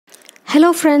Hello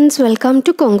friends, welcome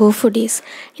to Congo Foodies.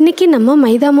 இன்னைக்கு நம்ம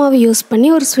மைதா மாவு யூஸ் பண்ணி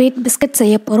ஒரு ஸ்வீட் பிஸ்கட்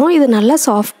செய்ய போறோம். இது நல்லா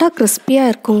சாஃப்ட்டா கிறிஸ்பியா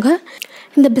இருக்குங்க.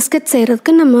 இந்த பிஸ்கட்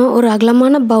செய்யறதுக்கு நம்ம ஒரு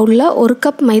அகலமான பவுல்ல 1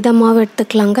 கப் மைதா மாவு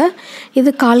எடுத்துக்கலாங்க.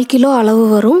 இது 1/4 கிலோ அளவு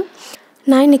வரும்.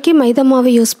 நான் இன்னைக்கு மைதா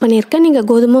மாவு யூஸ் பண்ணியிருக்கேன். நீங்கள்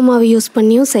கோதுமை மாவு யூஸ்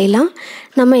பண்ணியும் செய்யலாம்.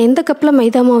 நம்ம எந்த கப்பில்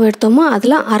மைதா மாவு எடுத்தோமோ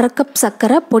அதில் 1/2 கப்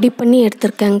சர்க்கரை பொடி பண்ணி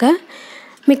எடுத்துருக்கேங்க.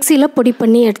 மிக்சியில் பொடி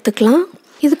பண்ணி எடுத்துக்கலாம்.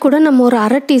 இது கூட நம்ம ஒரு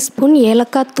 1/2 டீஸ்பூன்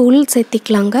ஏலக்காய் தூள்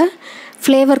சேர்த்திக்கலாங்க.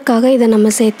 ஃப்ளேவருக்காக இதை நம்ம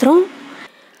சேர்த்துறோம்.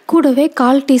 கூடவே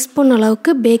 1/4 டீஸ்பூன்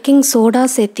அளவுக்கு பேக்கிங் சோடா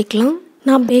சேர்த்திக்கலாம்.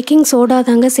 நான் பேக்கிங் சோடா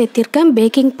தாங்க சேர்த்திருக்கேன்.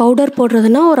 பேக்கிங் பவுடர்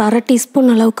போடுறதுனா ஒரு 1/2 டீஸ்பூன்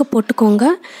அளவுக்கு போட்டுக்கோங்க.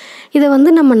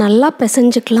 இதை நம்ம நல்லா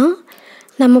பிசைஞ்சிக்கலாம்.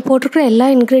 நம்ம போட்டிருக்கிற எல்லா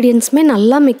இன்க்ரீடியன்ட்ஸுமே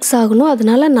நல்லா மிக்ஸ் ஆகணும்.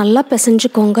 அதனால நல்லா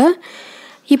பிசைஞ்சிக்கோங்க.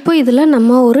 இப்போ இதில்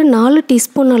நம்ம ஒரு 4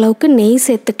 டீஸ்பூன் அளவுக்கு நெய்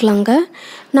சேர்த்துக்கலாங்க.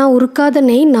 நான் உருக்காத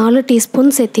நெய் 4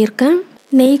 டீஸ்பூன் சேர்த்திருக்கேன்.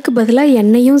 நெய்க்கு பதிலாக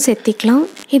எண்ணெயும் சேர்த்திக்கலாம்.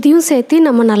 இதையும் சேர்த்து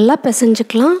நம்ம நல்லா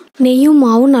பிசைஞ்சிக்கலாம். நெய்யும்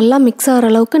மாவும் நல்லா மிக்ஸ் ஆகிற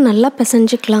அளவுக்கு நல்லா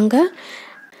பிசைஞ்சிக்கலாங்க.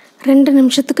 2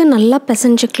 நிமிஷத்துக்கு நல்லா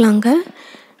பிசைஞ்சிக்கலாங்க.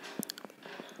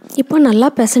 இப்போ நல்லா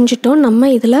பிசைஞ்சிட்டோம்.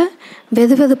 நம்ம இதில்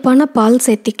வெதுவெதுப்பான பால்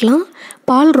சேர்த்திக்கலாம்.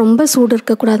 பால் ரொம்ப சூடு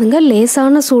இருக்கக்கூடாதுங்க.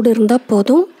 லேசான சூடு இருந்தால்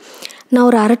போதும். நான்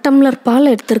ஒரு 1/2 டம்ளர்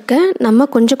பால் எடுத்திருக்கேன்.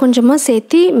 நம்ம கொஞ்சம் கொஞ்சமாக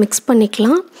சேர்த்து மிக்ஸ்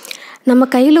பண்ணிக்கலாம். நம்ம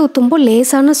கையில் ஊற்றும்போது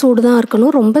லேசான சூடு தான்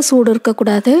இருக்கணும், ரொம்ப சூடு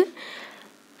இருக்கக்கூடாது.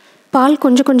 பால்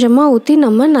கொஞ்சம் கொஞ்சமாக ஊற்றி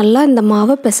நம்ம நல்லா இந்த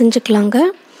மாவை பிசைஞ்சிக்கலாங்க.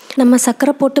 நம்ம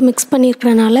சர்க்கரை போட்டு மிக்ஸ்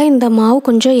பண்ணியிருக்கிறனால இந்த மாவு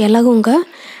கொஞ்சம் இலகுங்க.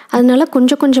 அதனால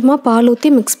கொஞ்சம் கொஞ்சமாக பால்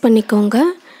ஊற்றி மிக்ஸ் பண்ணிக்கோங்க.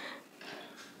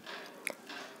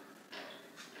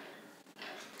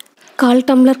 1/4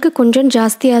 டம்ளருக்கு கொஞ்சம்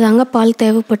ஜாஸ்தியாக தாங்க பால்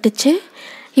தேவைப்பட்டுச்சு.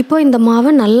 இப்போ இந்த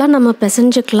மாவை நல்லா நம்ம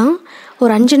பிசைஞ்சிக்கலாம்.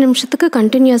 ஒரு 5 நிமிஷத்துக்கு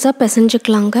கண்டினியூஸாக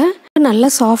பிசைஞ்சிக்கலாங்க. நல்லா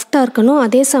சாஃப்டாக இருக்கணும்.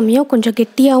 அதே சமயம் கொஞ்சம்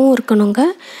கெட்டியாகவும் இருக்கணுங்க.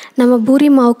 நம்ம பூரி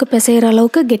மாவுக்கு பிசைகிற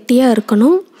அளவுக்கு கெட்டியாக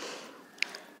இருக்கணும்.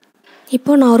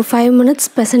 இப்போ நான் ஒரு 5 மினிட்ஸ்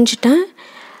பிசைஞ்சிட்டேன்.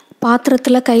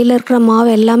 பாத்திரத்தில் கையில் இருக்கிற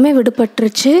மாவு எல்லாமே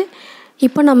விடுபட்டுருச்சு.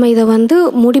 இப்போ நம்ம இதை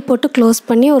மூடி போட்டு க்ளோஸ்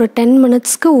பண்ணி ஒரு 10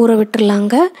 மினிட்ஸ்க்கு ஊற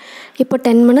விட்டுடலாங்க. இப்போ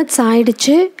 10 மினிட்ஸ்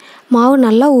ஆயிடுச்சு. மாவு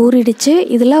நல்லா ஊறிடுச்சு.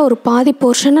 இதில் ஒரு பாதி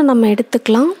போர்ஷனை நம்ம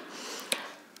எடுத்துக்கலாம்.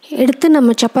 எடுத்து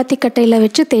நம்ம சப்பாத்தி கட்டையில்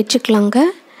வச்சு தேய்ச்சிக்கலாங்க.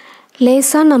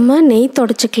 லேசாக நம்ம நெய்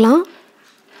தொடச்சிக்கலாம்.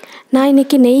 நான்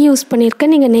இன்றைக்கி நெய் யூஸ்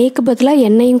பண்ணியிருக்கேன். நீங்கள் நெய்க்கு பதிலாக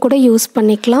எண்ணெயும் கூட யூஸ்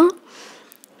பண்ணிக்கலாம்.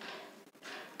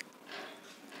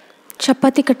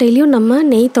 சப்பாத்தி கட்டையிலையும் நம்ம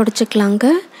நெய் தொடச்சிக்கலாங்க.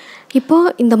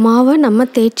 இப்போது இந்த மாவை நம்ம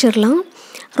தேய்ச்சிடலாம்.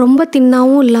 ரொம்ப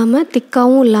தின்னாகவும் இல்லாமல்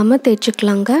திக்காகவும் இல்லாமல்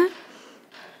தேய்ச்சிக்கலாங்க.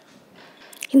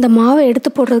 இந்த மாவை எடுத்து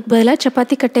போடுறதுக்கு பதிலாக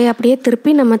சப்பாத்தி கட்டையை அப்படியே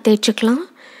திருப்பி நம்ம தேய்ச்சிக்கலாம்.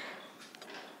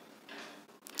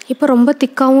 இப்போ ரொம்ப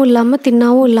திக்காகவும் இல்லாமல்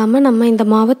தின்னாகவும் இல்லாமல் நம்ம இந்த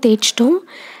மாவை தேய்ச்சிட்டோம்.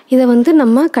 இதை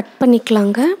நம்ம கட்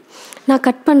பண்ணிக்கலாங்க. நான்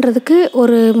கட் பண்ணுறதுக்கு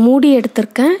ஒரு மூடி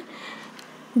எடுத்திருக்கேன்.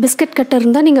 பிஸ்கட் கட்டர்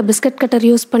இருந்தால் நீங்கள் பிஸ்கட் கட்டர்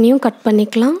யூஸ் பண்ணியும் கட்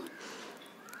பண்ணிக்கலாம்.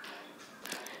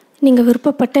 நீங்கள்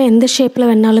விருப்பப்பட்ட எந்த ஷேப்பில்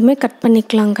வேணாலுமே கட்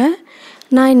பண்ணிக்கலாங்க.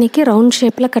 நான் இன்றைக்கி ரவுண்ட்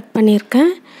ஷேப்பில் கட்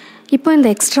பண்ணியிருக்கேன். இப்போ இந்த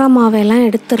எக்ஸ்ட்ரா மாவையெல்லாம்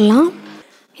எடுத்துடலாம்.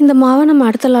 இந்த மாவை நம்ம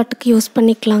அடுத்த லாட்டுக்கு யூஸ்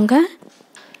பண்ணிக்கலாங்க.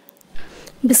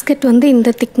 பிஸ்கட் இந்த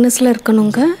திக்னஸில்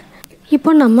இருக்கணுங்க. இப்போ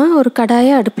நம்ம ஒரு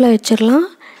கடாயை அடுப்பில் வச்சிடலாம்.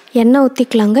 எண்ணெய்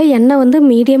ஊற்றிக்கலாங்க. எண்ணெய்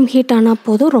மீடியம் ஹீட் ஆனால்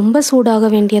போதும், ரொம்ப சூடாக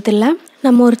வேண்டியதில்லை.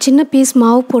 நம்ம ஒரு சின்ன பீஸ்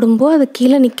மாவு போடும்போது அது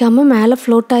கீழே நிற்காமல் மேலே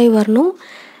ஃப்ளோட் ஆகி வரணும்.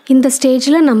 இந்த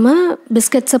ஸ்டேஜில் நம்ம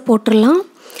பிஸ்கட்ஸை போட்டுடலாம்.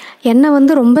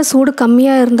 எண்ணெய் ரொம்ப சூடு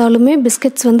கம்மியாக இருந்தாலுமே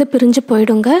பிஸ்கட்ஸ் பிரிஞ்சு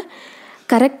போயிடுங்க.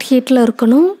 கரெக்ட் ஹீட்டில்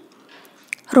இருக்கணும்.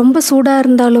 ரொம்ப சூடாக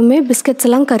இருந்தாலுமே பிஸ்கட்ஸ்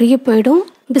எல்லாம் கருகி போயிடும்.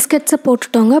 பிஸ்கட்ஸை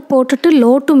போட்டுட்டோங்க. போட்டுட்டு லோ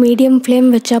டு மீடியம் ஃப்ளேம்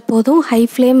வச்சா போதும். ஹை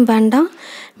ஃப்ளேம் வேண்டாம்.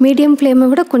 மீடியம் ஃப்ளேமை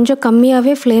விட கொஞ்சம்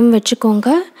கம்மியாகவே ஃப்ளேம் வச்சுக்கோங்க.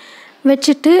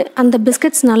 வச்சுட்டு அந்த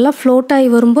பிஸ்கட்ஸ் நல்லா ஃப்ளோட் ஆகி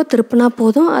வரும்போது திருப்பினா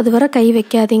போதும். அது வரை கை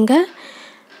வைக்காதீங்க.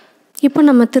 இப்போ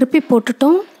நம்ம திருப்பி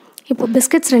போட்டுட்டோம். இப்போ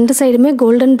பிஸ்கட்ஸ் 2 சைடுமே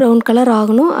கோல்டன் ப்ரௌன் கலர்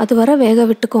ஆகணும். அது வரை வேக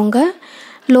விட்டுக்கோங்க.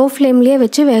 லோ ஃப்ளேம்லேயே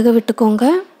வச்சு வேக விட்டுக்கோங்க.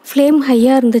 ஃப்ளேம்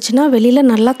ஹையாக இருந்துச்சுன்னா வெளியில்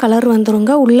நல்லா கலர்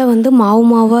வந்துடுங்க. உள்ளே மாவு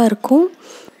மாவாக இருக்கும்.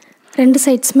 2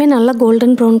 சைட்ஸுமே நல்லா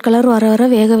கோல்டன் ப்ரௌன் கலர் வர வர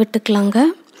வேக விட்டுக்கலாங்க.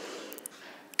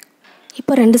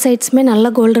 இப்போ 2 சைட்ஸுமே நல்லா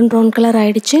கோல்டன் ப்ரௌன் கலர்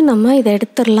ஆகிடுச்சு. நம்ம இதை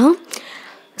எடுத்துடலாம்.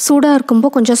 சூடாக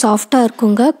இருக்கும்போது கொஞ்சம் சாஃப்டாக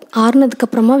இருக்குங்க.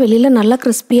 ஆறுனதுக்கப்புறமா வெளியில் நல்லா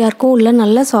கிறிஸ்பியாக இருக்கும், உள்ளே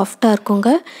நல்லா சாஃப்டாக இருக்குங்க.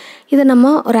 இதை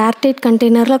நம்ம ஒரு ஏர்டைட்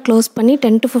கண்டெய்னரில் க்ளோஸ் பண்ணி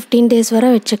 10 to 15 டேஸ் வரை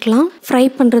வச்சுக்கலாம். ஃப்ரை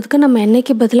பண்ணுறதுக்கு நம்ம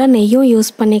எண்ணெய்க்கு பதிலாக நெய்யும்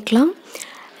யூஸ் பண்ணிக்கலாம்.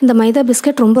 இந்த மைதா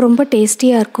பிஸ்கட் ரொம்ப ரொம்ப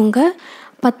டேஸ்டியாக இருக்குங்க.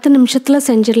 10 நிமிஷத்தில்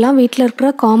செஞ்சிடலாம். வீட்டில் இருக்கிற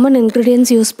காமன்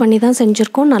இன்க்ரீடியன்ட்ஸ் யூஸ் பண்ணி தான்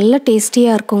செஞ்சுருக்கோம். நல்ல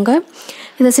டேஸ்டியாக இருக்குங்க.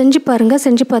 இதை செஞ்சு பாருங்கள்.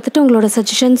 செஞ்சு பார்த்துட்டு உங்களோட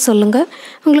சஜஷன்ஸ் சொல்லுங்கள்.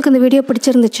 உங்களுக்கு இந்த வீடியோ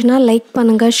பிடிச்சிருந்துச்சுன்னா லைக்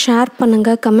பண்ணுங்கள், ஷேர்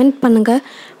பண்ணுங்கள், கமெண்ட் பண்ணுங்கள்.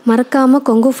 மறக்காமல்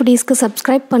கொங்கு ஃபுடீஸ்க்கு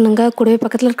சப்ஸ்கிரைப் பண்ணுங்கள். கூடவே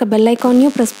பக்கத்தில் இருக்க பெல்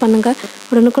ஐக்கானையும் ப்ரெஸ் பண்ணுங்கள்.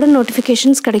 உடனுக்குடன்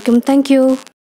நோட்டிஃபிகேஷன்ஸ் கிடைக்கும். தேங்க்யூ.